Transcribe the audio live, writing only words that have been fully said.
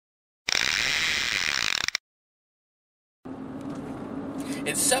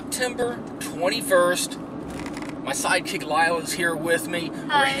It's September 21st. My sidekick Lila's here with me.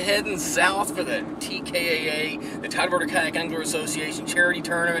 Hi. We're heading south for the TKAA, the Tidewater Kayak Angler Association charity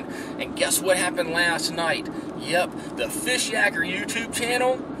tournament. And guess what happened last night? Yep, the Fishyaker YouTube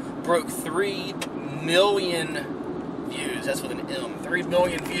channel broke 3 million views. That's with an M. 3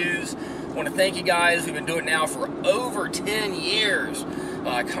 million views. I want to thank you guys. We've been doing it now for over 10 years.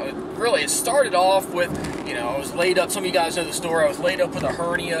 Really, it started off with, I was laid up. Some of you guys know the story. I was laid up with a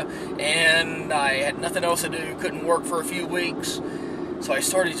hernia, and I had nothing else to do. Couldn't work for a few weeks. So I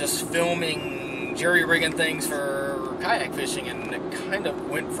started just filming, jerry-rigging things for kayak fishing, and it kind of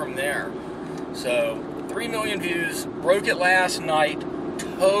went from there. So, 3 million views. Broke it last night.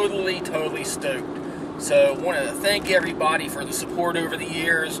 Totally stoked. So, want to thank everybody for the support over the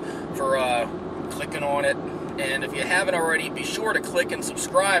years, for clicking on it. And if you haven't already, be sure to click and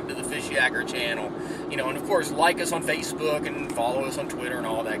subscribe to the Fishyaker channel. And of course, like us on Facebook and follow us on Twitter and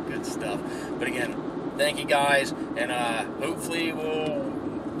all that good stuff. But again, thank you guys, and hopefully we'll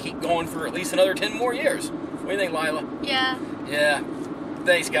keep going for at least another 10 more years. What do you think, Lila? Yeah. Yeah.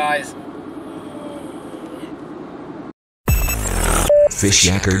 Thanks, guys.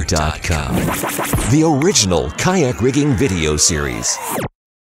 Fishyaker.com, the original kayak rigging video series.